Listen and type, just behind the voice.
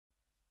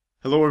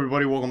Hello,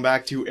 everybody. Welcome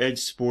back to Edge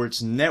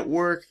Sports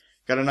Network.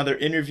 Got another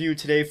interview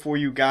today for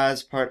you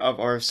guys, part of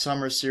our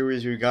summer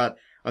series. We got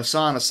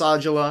Ahsan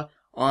Asadullah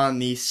on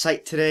the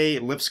site today,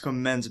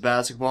 Lipscomb men's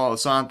basketball.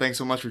 Ahsan, thanks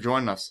so much for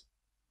joining us.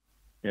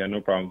 Yeah,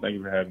 no problem. Thank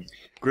you for having me.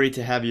 Great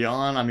to have you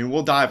on.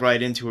 We'll dive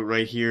right into it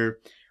right here.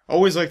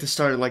 Always like to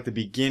start at like the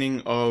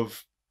beginning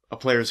of a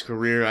player's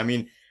career.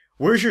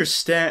 Where's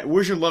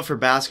your love for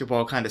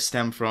basketball kind of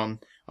stem from?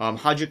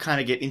 How'd you kind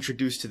of get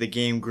introduced to the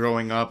game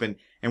growing up, and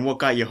what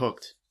got you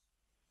hooked?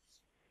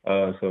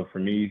 So for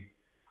me,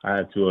 I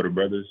had two older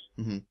brothers.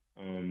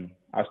 Mm-hmm.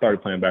 I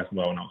started playing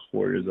basketball when I was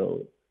 4 years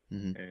old,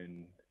 Mm-hmm.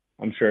 and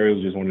I'm sure it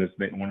was just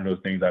one of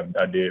those things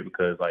I did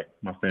because like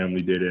my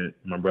family did it,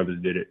 my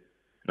brothers did it,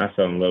 and I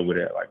fell in love with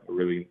it at like a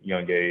really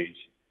young age.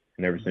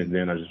 And ever since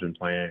then, I've just been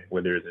playing,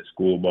 whether it's at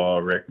school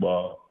ball, rec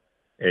ball,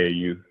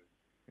 AAU,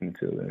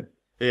 until then.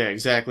 Yeah,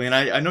 exactly. And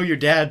I know your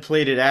dad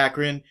played at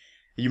Akron.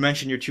 You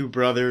mentioned your two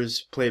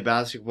brothers played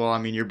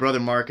basketball. Your brother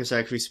Marcus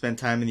actually spent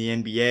time in the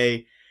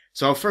NBA.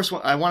 So first,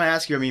 I want to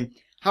ask you,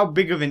 how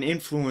big of an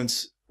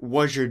influence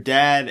was your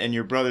dad and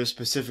your brother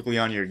specifically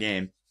on your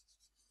game?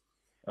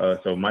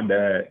 So my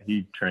dad,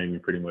 he trained me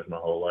pretty much my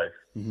whole life.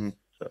 Mm-hmm.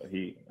 So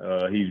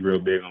he's real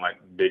big on like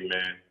big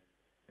man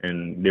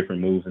and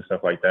different moves and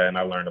stuff like that, and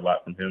I learned a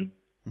lot from him.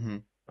 Mm-hmm.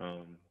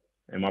 Um,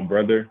 and my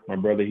brother,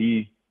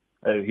 he's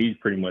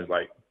pretty much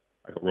like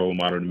a role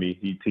model to me.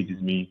 He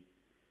teaches me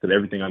because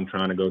everything I'm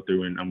trying to go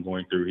through and I'm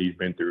going through, he's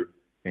been through,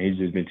 and he's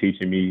just been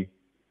teaching me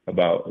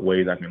about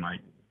ways I can like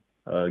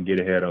get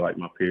ahead of like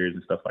my peers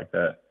and stuff like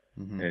that.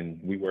 Mm-hmm. And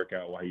we work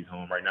out while he's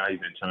home. Right now, he's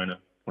in China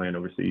playing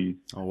overseas.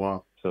 Oh,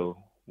 wow. So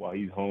while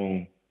he's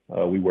home,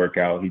 we work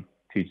out. He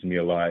teaches me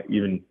a lot.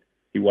 Even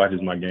he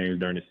watches my games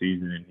during the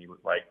season, and he would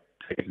like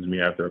texts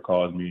me after or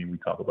calls me, and we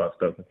talk about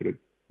stuff I could have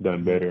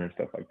done better and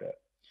stuff like that.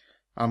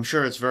 I'm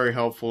sure it's very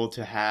helpful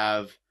to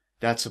have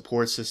that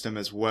support system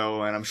as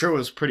well. And I'm sure it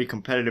was pretty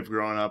competitive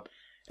growing up,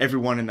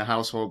 everyone in the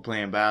household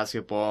playing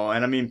basketball.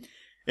 And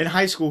in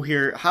high school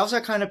here, how's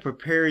that kind of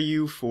prepare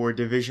you for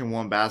Division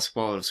I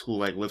basketball at a school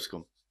like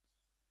Lipscomb?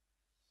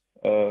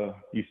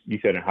 You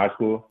said in high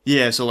school.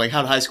 Yeah, so like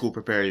how did high school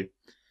prepare you?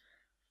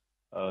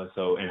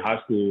 So in high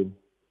school,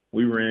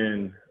 we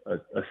ran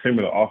a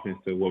similar offense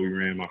to what we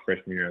ran my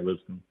freshman year at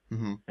Lipscomb,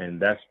 Mm-hmm. and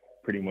that's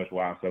pretty much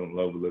why I fell in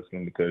love with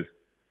Lipscomb because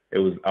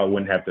I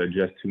wouldn't have to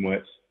adjust too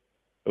much.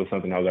 It was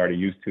something I was already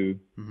used to,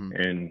 Mm-hmm.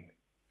 and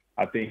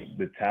I think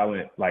the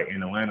talent, like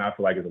in Atlanta, I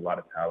feel like there's a lot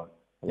of talent,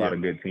 a lot Yeah.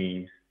 of good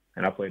teams,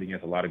 and I played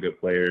against a lot of good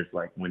players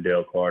like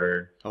Wendell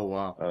Carter, Oh,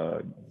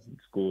 wow.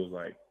 schools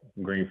like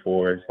Green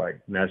Forest,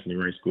 like nationally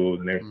ranked schools,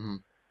 Mm-hmm.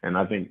 and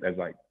I think that's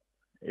like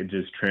it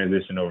just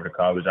transitioned over to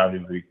college.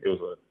 Obviously, it was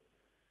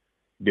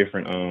a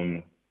different,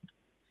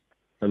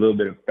 a little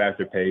bit of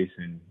faster pace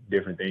and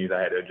different things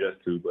I had to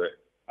adjust to, but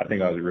I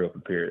think I was real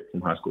prepared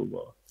from high school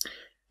ball.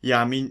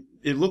 Yeah,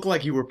 it looked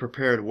like you were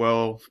prepared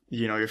well.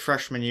 Your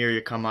freshman year,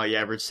 you come out, you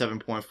averaged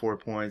 7.4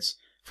 points,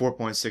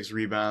 4.6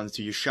 rebounds.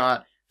 You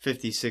shot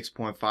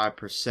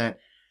 56.5%,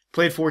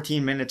 played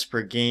 14 minutes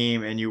per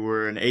game, and you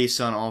were an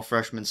ASUN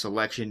all-freshman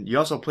selection. You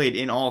also played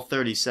in all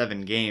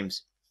 37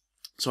 games.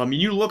 So,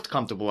 you looked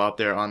comfortable out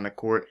there on the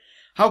court.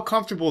 How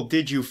comfortable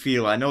did you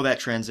feel? I know that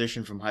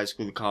transition from high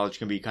school to college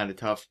can be kind of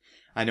tough.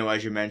 I know,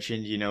 as you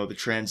mentioned, the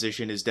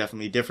transition is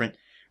definitely different.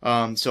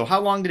 So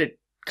how long did it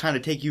kind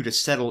of take you to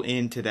settle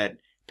into that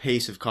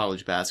pace of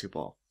college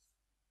basketball?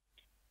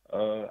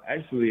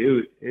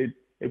 Actually,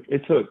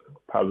 it took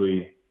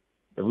probably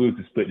if we were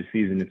to split the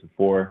season into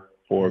four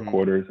Mm-hmm.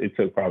 quarters, it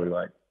took probably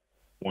like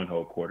one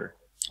whole quarter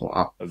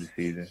Wow. of the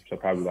season. So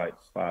probably like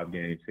 5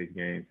 games, 6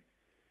 games.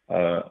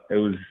 It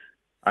was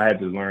I had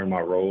to learn my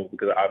role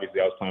because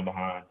obviously I was playing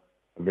behind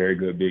a very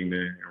good big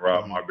man,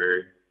 Rob Mm-hmm.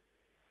 Marbury,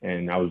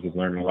 and I was just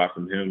learning a lot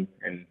from him.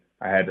 And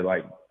I had to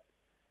like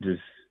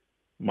just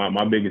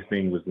my biggest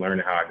thing was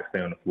learning how I could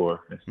stay on the floor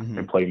Mm-hmm.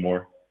 and play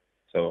more.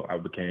 So I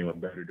became a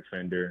better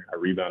defender. I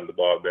rebounded the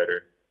ball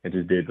better and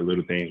just did the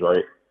little things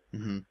right.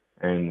 Mm-hmm.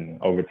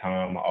 And over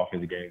time, my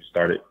offensive game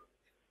started.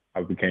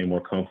 I became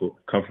more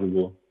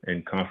comfortable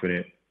and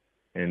confident,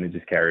 and it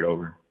just carried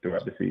over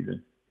throughout the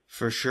season.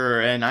 For sure.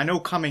 And I know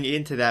coming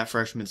into that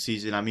freshman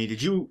season,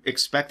 did you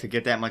expect to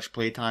get that much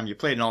play time? You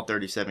played in all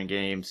 37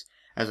 games.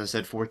 As I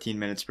said, 14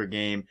 minutes per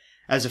game.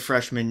 As a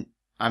freshman,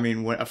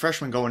 when a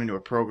freshman going into a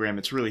program,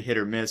 it's really hit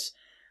or miss.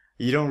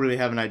 You don't really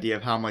have an idea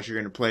of how much you're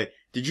going to play.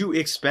 Did you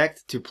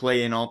expect to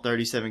play in all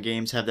 37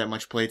 games, have that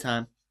much play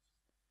time?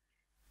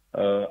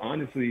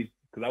 Honestly,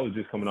 because I was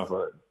just coming off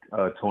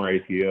a torn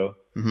ACL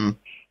Mm-hmm.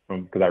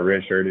 from because I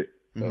redshirted,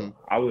 Mm-hmm.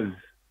 so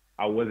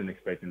I wasn't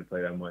expecting to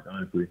play that much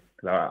honestly.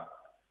 Because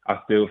I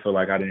still feel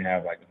like I didn't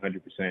have like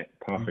 100%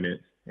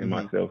 confidence in Mm-hmm.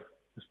 myself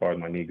as far as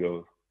my knee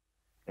goes.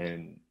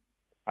 And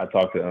I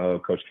talked to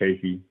Coach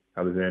Casey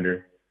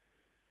Alexander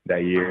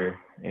that year,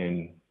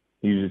 and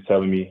he was just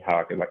telling me how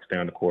I could like stay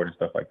on the court and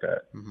stuff like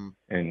that. Mm-hmm.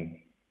 And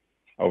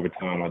over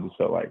time, I just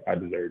felt like I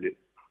deserved it.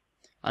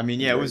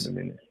 Yeah, Deserved the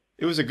minutes.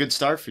 it was a good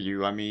start for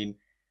you.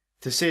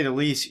 To say the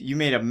least, you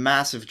made a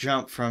massive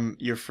jump from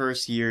your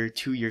first year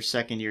to your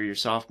second year, your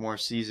sophomore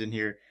season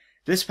here.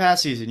 this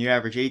past season you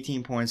average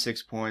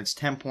 18.6 points,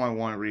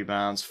 10.1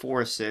 rebounds,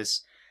 4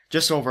 assists,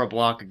 just over a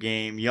block a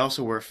game. You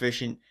also were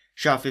efficient,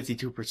 shot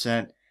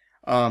 52%.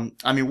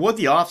 I mean, what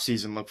the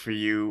offseason look for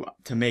you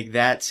to make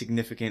that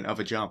significant of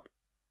a jump?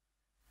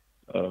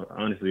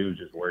 Honestly, it was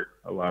just work,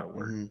 a lot of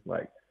work. Mm-hmm.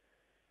 Like,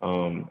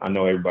 I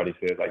know everybody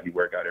says like you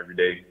work out every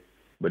day,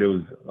 but it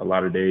was a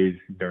lot of days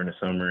during the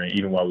summer, and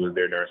even while I was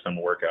there during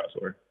summer workouts,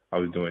 or I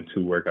was doing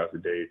 2 workouts a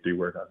day, 3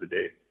 workouts a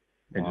day,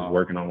 and just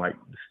working on like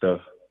the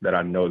stuff that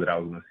I know that I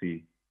was gonna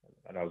see,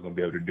 that I was gonna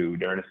be able to do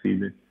during the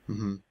season.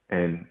 Mm-hmm.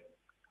 And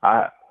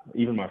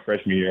even my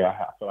freshman year, I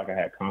felt like I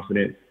had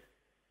confidence,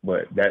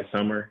 but that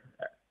summer,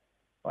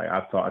 like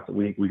I thought,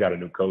 we got a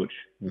new coach,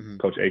 Mm-hmm.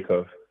 Coach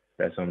Acuff,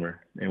 that summer,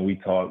 and we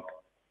talked.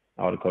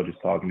 All the coaches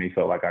talked, and they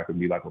felt like I could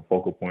be like a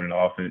focal point in the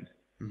offense.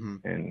 Mm-hmm.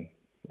 And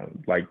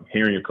like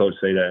hearing your coach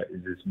say that,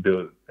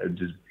 it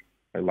just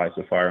lights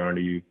a fire under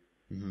you.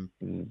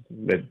 Mm-hmm.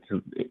 That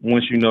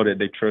once you know that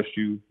they trust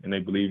you and they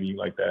believe in you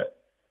like that,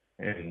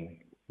 and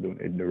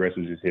the rest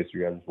was just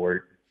history. I just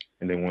worked,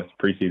 and then once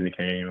preseason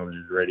came, I was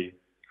just ready,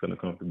 feeling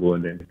comfortable,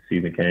 and then the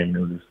season came, and it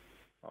was just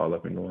all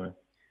up and going.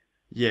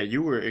 Yeah,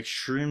 you were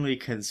extremely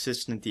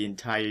consistent the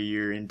entire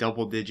year in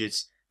double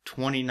digits,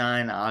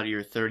 29 out of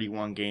your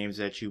 31 games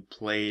that you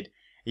played.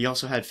 You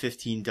also had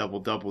 15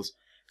 double-doubles.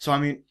 So, I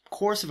mean,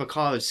 course of a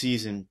college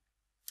season,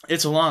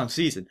 it's a long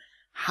season.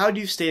 How do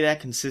you stay that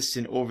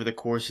consistent over the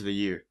course of the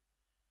year?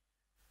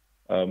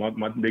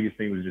 My biggest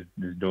thing was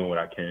just doing what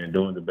I can,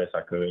 doing the best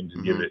I could, and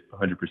just Mm-hmm. give it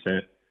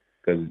 100%.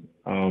 Because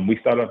we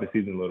started off the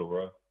season a little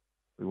rough.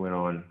 We went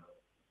on.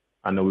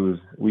 I know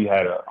we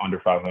had an under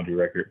 500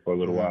 record for a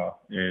little Mm-hmm.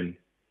 while, and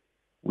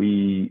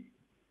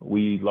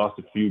we lost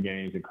a few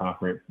games in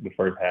conference, the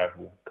first half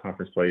of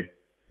conference play.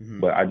 Mm-hmm.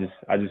 But I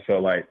just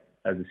felt like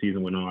as the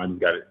season went on, I just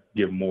got to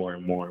give more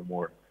and more and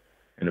more,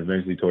 and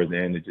eventually towards the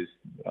end, it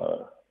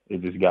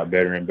just got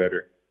better and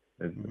better.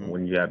 Mm-hmm.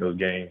 When you have those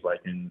games like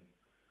in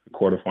the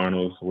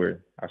quarterfinals where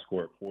I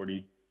scored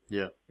 40,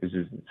 Yeah. it's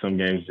just some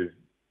games just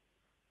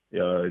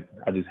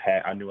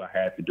I knew I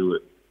had to do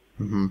it.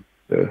 Mm-hmm.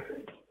 So,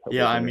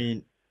 Yeah, I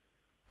mean,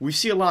 we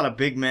see a lot of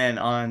big men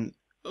on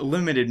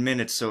limited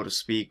minutes, so to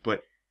speak,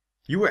 but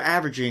you were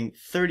averaging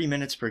 30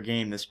 minutes per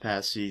game this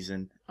past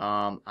season.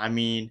 I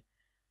mean,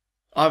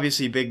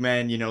 obviously big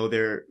men, you know,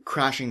 they're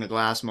crashing the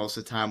glass most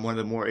of the time, one of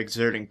the more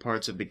exerting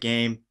parts of the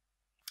game.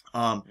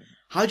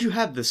 How'd you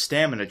have the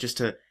stamina just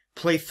to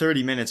play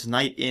 30 minutes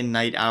night in,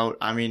 night out?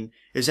 I mean,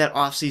 is that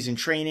off-season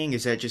training?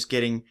 Is that just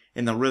getting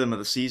in the rhythm of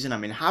the season? I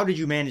mean, how did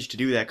you manage to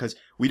do that? Because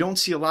we don't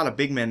see a lot of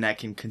big men that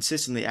can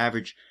consistently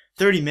average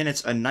 30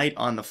 minutes a night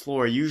on the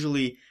floor.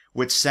 Usually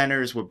with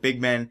centers, with big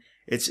men,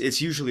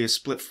 it's usually a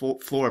split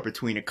floor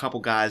between a couple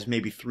guys,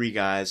 maybe 3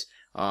 guys,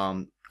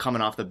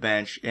 coming off the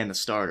bench and the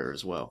starter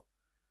as well.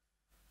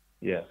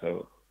 Yeah,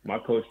 so my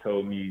coach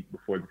told me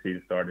before the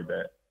season started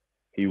that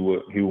he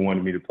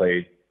wanted me to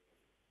play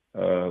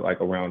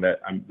like around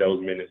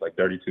those minutes, like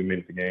 32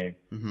 minutes a game.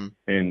 Mm-hmm.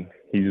 And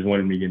he just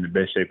wanted me to get in the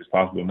best shape as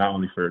possible, not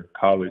only for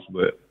college,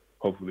 but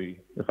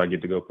hopefully if I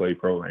get to go play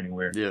pro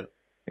anywhere. Yeah.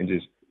 And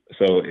just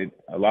so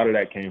a lot of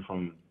that came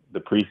from the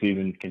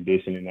preseason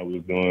conditioning that we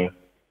was doing,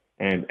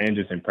 and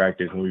just in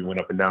practice when we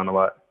went up and down a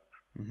lot.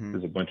 Mm-hmm.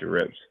 There's a bunch of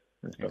reps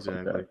and stuff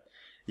Exactly. like that.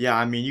 Yeah,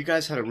 I mean, you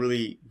guys had a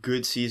really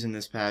good season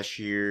this past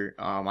year.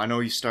 I know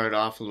you started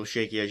off a little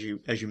shaky as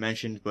you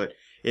mentioned, but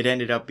it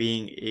ended up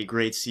being a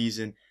great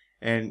season.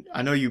 And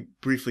I know you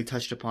briefly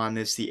touched upon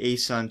this, the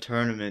ASUN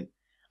Tournament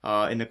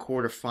in the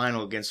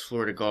quarterfinal against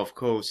Florida Gulf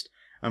Coast.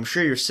 I'm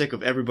sure you're sick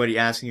of everybody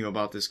asking you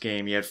about this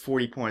game. You had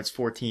 40 points,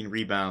 14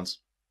 rebounds.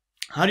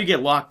 How do you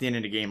get locked in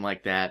a game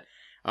like that?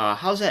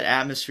 How's that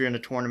atmosphere in a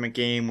tournament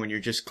game when you're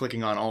just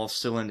clicking on all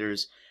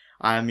cylinders?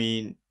 I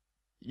mean,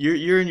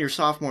 you're in your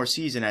sophomore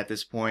season at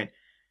this point.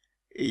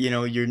 You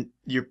know,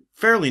 you're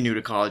fairly new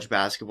to college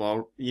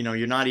basketball. You know,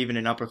 you're not even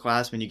an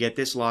upperclassman. You get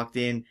this locked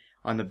in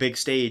on the big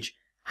stage.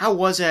 How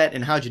was that,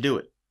 and how'd you do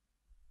it?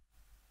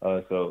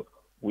 So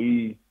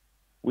we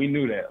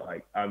knew that,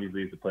 like,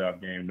 obviously it's a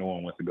playoff game. No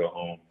one wants to go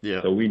home.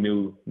 Yeah. So we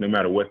knew no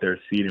matter what their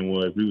seeding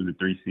was, we was a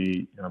 3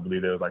 seed, and I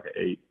believe there was like an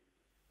 8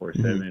 or a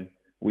 7. Mm-hmm.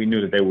 We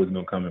knew that they wasn't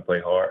gonna come and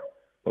play hard.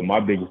 But my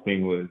biggest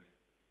thing was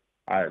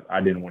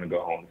I didn't want to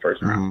go home the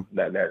first round. Mm-hmm.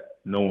 That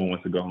no one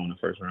wants to go home the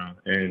first round.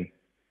 And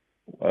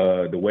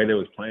the way they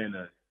was playing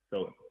us,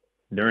 so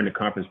during the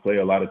conference play,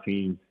 a lot of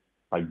teams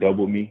like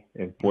doubled me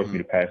and forced Mm-hmm.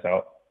 me to pass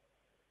out.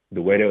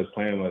 The way they was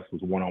playing us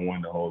was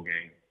 1-on-1 the whole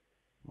game.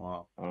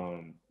 Wow.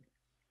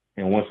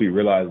 And once we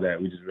realized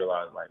that, we just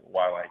realized like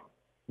why like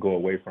go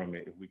away from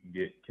it if we can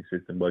get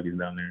consistent buckets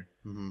down there.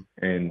 Mm-hmm.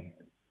 And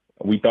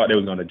we thought they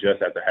was gonna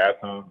adjust after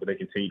halftime, but they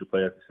continued to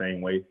play us the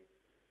same way.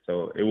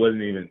 So it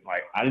wasn't even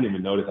like I didn't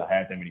even notice I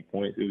had that many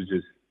points. It was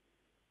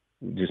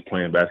just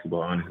playing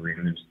basketball, honestly.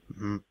 And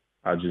Mm-hmm.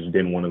 I just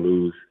didn't want to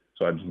lose,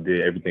 so I just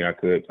did everything I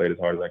could, played as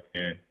hard as I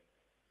can.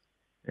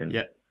 And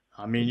yeah,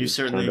 I mean, you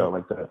turned out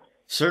like that.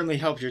 certainly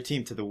helped your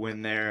team to the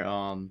win there.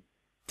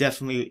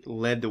 Definitely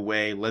led the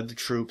way, led the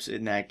troops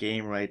in that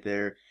game right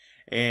there.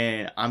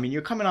 And I mean,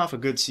 you're coming off a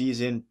good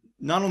season,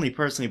 not only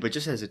personally but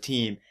just as a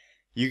team.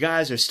 you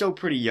guys are still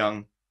pretty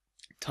young,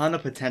 ton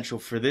of potential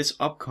for this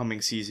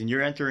upcoming season.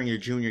 You're entering your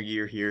junior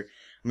year here.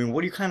 I mean,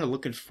 what are you kind of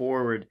looking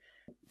forward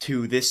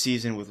to this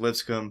season with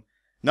Lipscomb?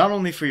 Not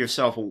only for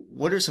yourself, but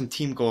what are some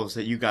team goals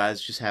that you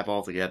guys just have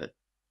all together?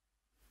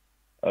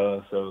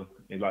 So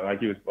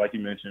like you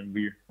mentioned,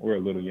 we're a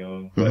little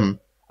young, but Mm-hmm.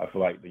 I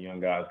feel like the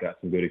young guys got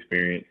some good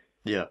experience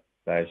Yeah.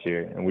 last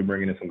year, and we're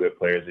bringing in some good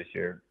players this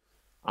year.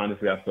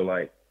 Honestly, I feel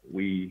like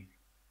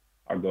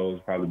our goal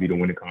is probably be to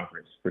win the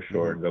conference for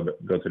sure, Mm-hmm.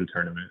 and go to the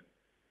tournament.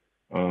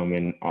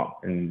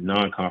 And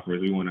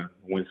non-conference, we want to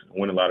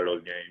win a lot of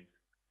those games,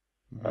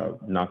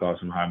 Mm-hmm. knock off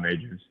some high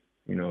majors,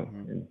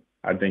 Mm-hmm. And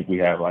I think we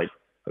have like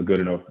a good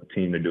enough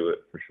team to do it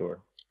for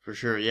sure. For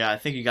sure. Yeah, I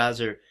think you guys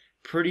are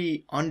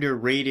pretty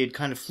underrated,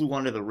 kind of flew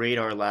under the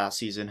radar last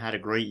season, had a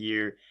great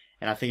year,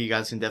 and I think you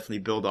guys can definitely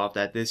build off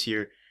that this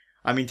year.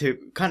 I mean, to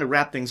kind of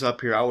wrap things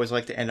up here, I always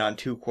like to end on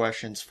two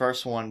questions.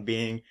 First one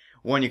being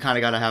one you kind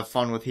of got to have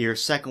fun with here.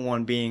 Second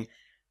one being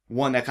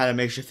one that kind of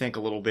makes you think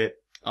a little bit.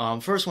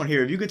 First one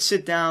here, if you could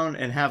sit down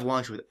and have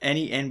lunch with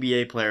any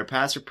NBA player,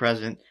 past or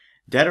present,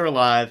 dead or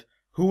alive,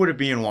 who would it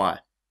be and why?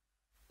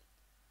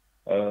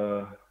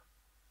 Uh,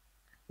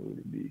 who would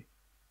it be?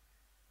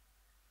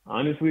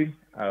 Honestly,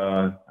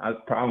 I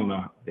don't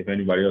know if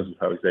anybody else would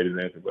probably say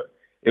this answer, but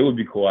it would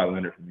be Kawhi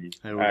Leonard for me.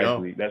 There we go.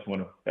 Actually, that's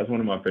one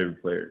of my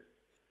favorite players.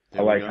 I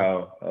There we like go.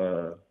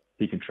 how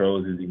he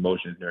controls his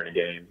emotions during the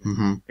game,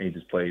 Mm-hmm. and he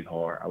just plays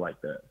hard. I like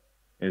that.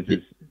 And it's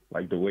just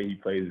like the way he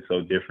plays is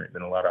so different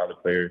than a lot of other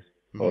players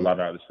or a lot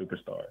of other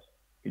superstars.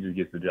 He just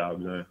gets the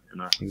job done,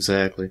 and I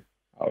Exactly.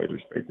 always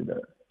respected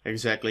that.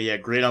 Exactly. Yeah,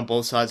 great on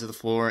both sides of the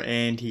floor,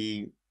 and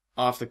he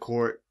off the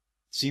court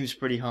seems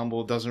pretty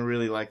humble. Doesn't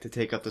really like to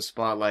take up the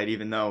spotlight,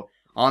 even though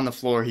on the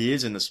floor he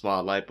is in the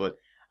spotlight. But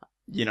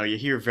you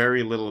hear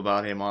very little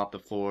about him off the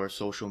floor,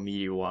 social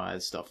media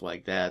wise, stuff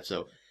like that.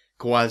 So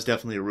Kawhi is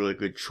definitely a really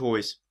good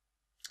choice.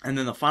 And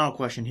then the final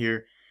question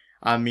here,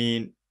 I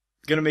mean,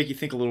 gonna make you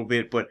think a little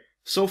bit, but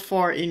so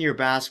far in your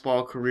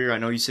basketball career, I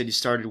know you said you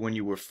started when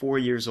you were 4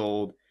 years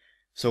old.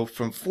 So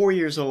from 4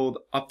 years old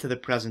up to the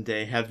present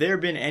day, have there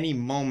been any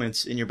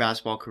moments in your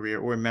basketball career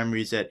or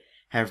memories that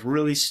have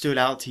really stood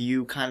out to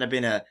you, kind of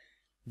been a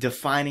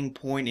defining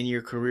point in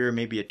your career,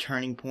 maybe a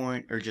turning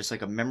point, or just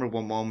like a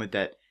memorable moment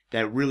that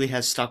really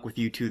has stuck with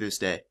you to this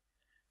day?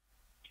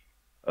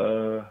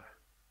 Uh,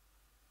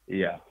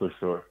 yeah, for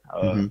sure.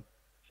 Mm-hmm.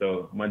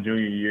 So my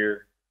junior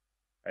year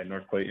at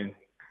North Clayton,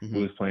 Mm-hmm.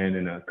 we was playing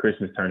in a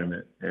Christmas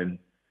tournament, and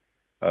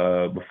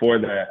before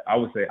that,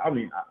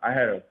 I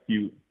had a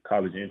few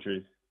college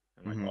interests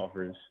and like Mm-hmm.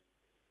 offers,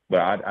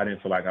 but I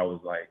didn't feel like I was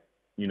like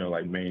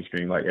like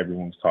mainstream, like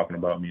everyone was talking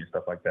about me and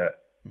stuff like that.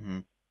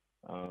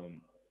 Mm-hmm.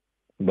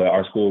 But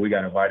our school, we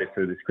got invited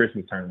to this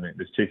Christmas tournament,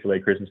 this Chick-fil-A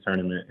Christmas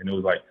tournament, and it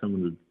was like some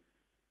of the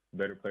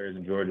better players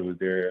in Georgia was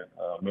there.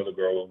 Miller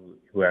Grove,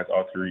 who has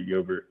Tariq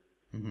Gilbert,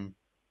 Mm-hmm.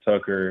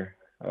 Tucker,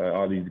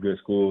 all these good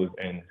schools,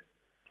 and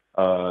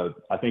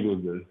I think it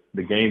was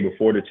the game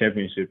before the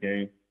championship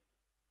game.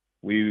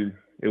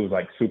 It was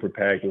like super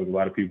packed. There was a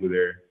lot of people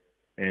there,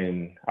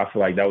 and I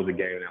feel like that was a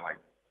game that like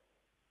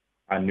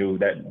I knew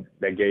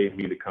that gave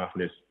me the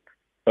confidence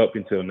up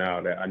until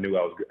now that I knew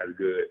I was as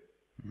good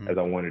Mm-hmm. as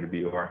I wanted to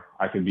be, or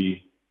I can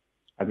be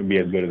as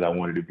good as I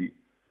wanted to be.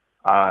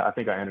 I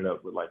think I ended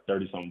up with like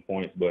 30-something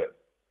points, but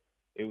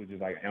it was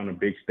just like on a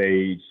big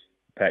stage,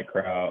 packed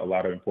crowd, a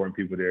lot of important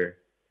people there,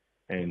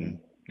 and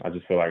I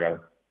just feel like I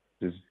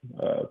just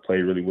played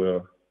really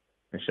well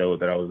and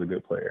showed that I was a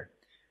good player.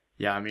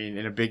 Yeah, I mean,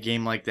 in a big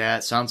game like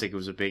that, sounds like it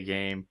was a big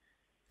game.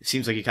 It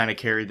seems like you kind of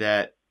carried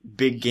that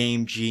big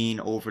game gene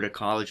over to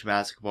college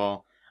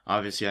basketball.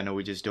 Obviously, I know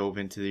we just dove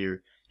into your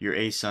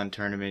ASUN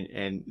tournament,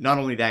 and not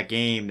only that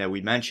game that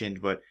we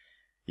mentioned, but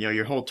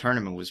your whole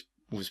tournament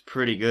was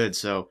pretty good.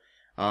 So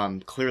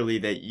clearly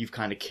that you've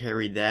kind of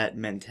carried that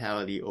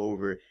mentality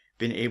over,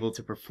 been able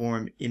to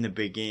perform in the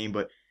big game.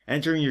 But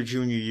entering your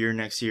junior year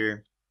next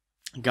year,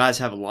 guys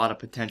have a lot of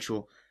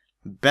potential.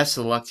 Best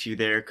of luck to you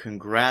there.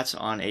 Congrats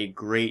on a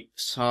great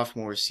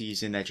sophomore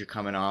season that you're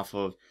coming off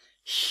of.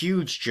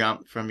 Huge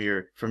jump from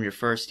your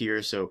first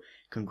year, so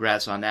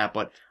congrats on that.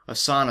 But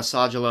Ahsan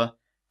Asadullah,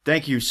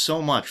 thank you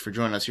so much for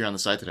joining us here on the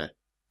site today.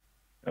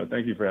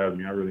 Thank you for having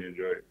me. I really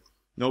enjoyed it.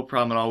 No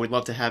problem at all. We'd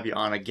love to have you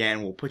on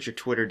again. We'll put your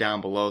Twitter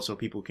down below so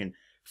people can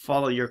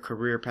follow your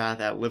career path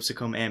at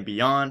Lipscomb and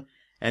beyond.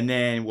 And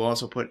then we'll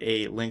also put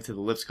a link to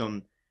the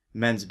Lipscomb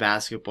men's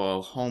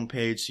basketball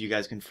homepage so you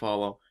guys can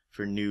follow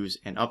for news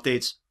and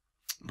updates.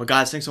 But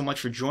guys, thanks so much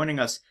for joining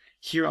us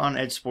here on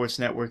Edge Sports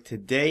Network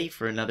today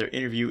for another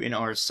interview in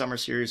our summer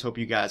series. Hope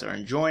you guys are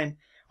enjoying.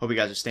 Hope you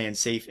guys are staying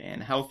safe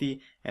and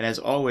healthy. And as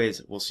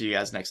always, we'll see you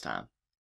guys next time.